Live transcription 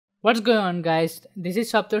What's going on, guys? This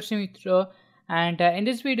is Saptarshi Mitro, and in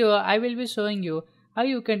this video I will be showing you how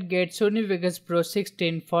you can get Sony Vegas Pro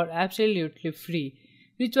 16 for absolutely free,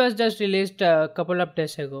 which was just released a couple of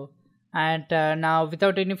days ago. And now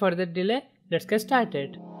without any further delay, let's get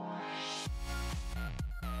started.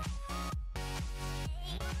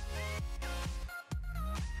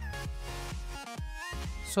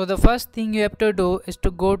 So the first thing you have to do is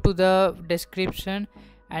to go to the description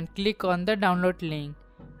and click on the download link,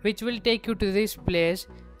 which will take you to this place,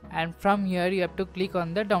 and from here you have to click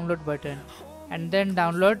on the download button and then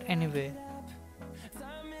download anyway.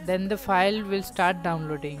 Then the file will start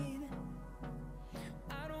downloading.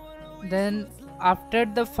 Then after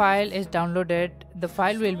the file is downloaded, the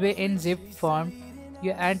file will be in zip form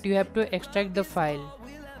and you have to extract the file.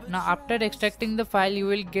 Now after extracting the file, you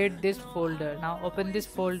will get this folder. Now open this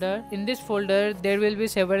folder. In this folder there will be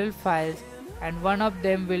several files and one of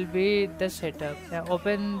them will be the setup. Now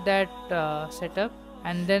open that setup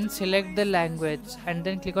and then select the language and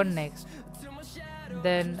then click on next.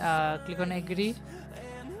 Then click on agree.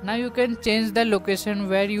 Now you can change the location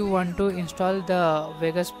where you want to install the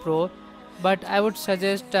Vegas Pro, but I would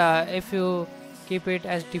suggest if you keep it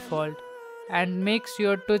as default, and make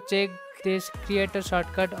sure to check this create a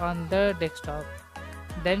shortcut on the desktop.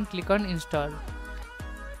 Then click on install.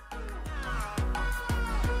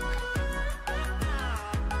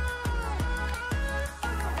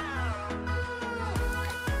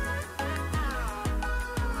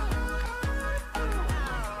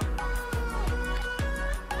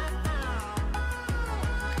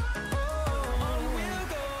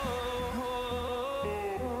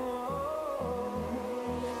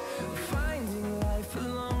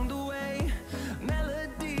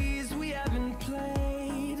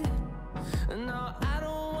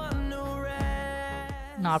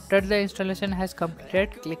 Now after the installation has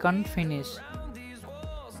completed, click on finish.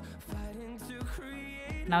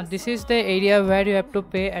 Now this is the area where you have to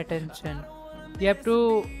pay attention. You have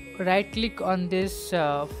to right click on this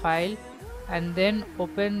file and then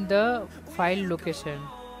open the file location.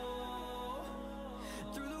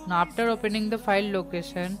 Now after opening the file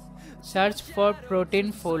location, search for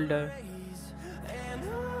protein folder.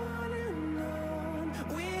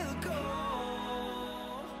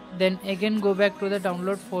 Then again go back to the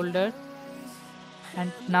download folder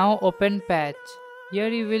and now open patch. Here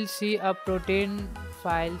you will see a protein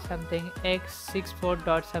file something x64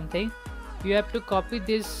 dot something. You have to copy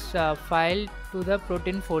this file to the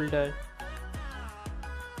protein folder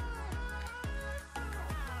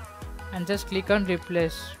and just click on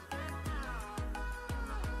replace.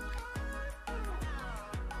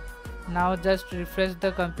 Now just refresh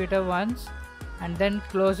the computer once and then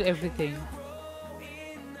close everything.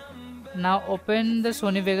 Now open the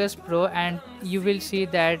Sony Vegas Pro and you will see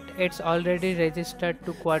that it's already registered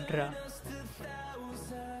to Quadra.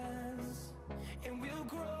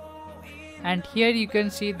 And here you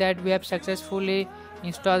can see that we have successfully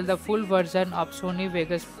installed the full version of Sony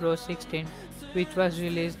Vegas Pro 16, which was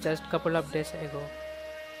released just couple of days ago.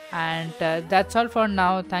 And that's all for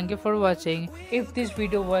now. Thank you for watching. If this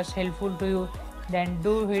video was helpful to you, then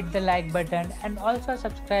do hit the like button and also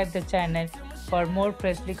subscribe the channel for more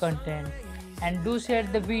freshly content, and do share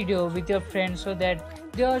the video with your friends so that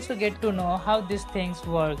they also get to know how these things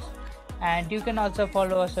works. And you can also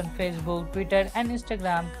follow us on Facebook, Twitter and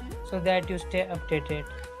Instagram so that you stay updated.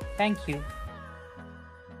 Thank you.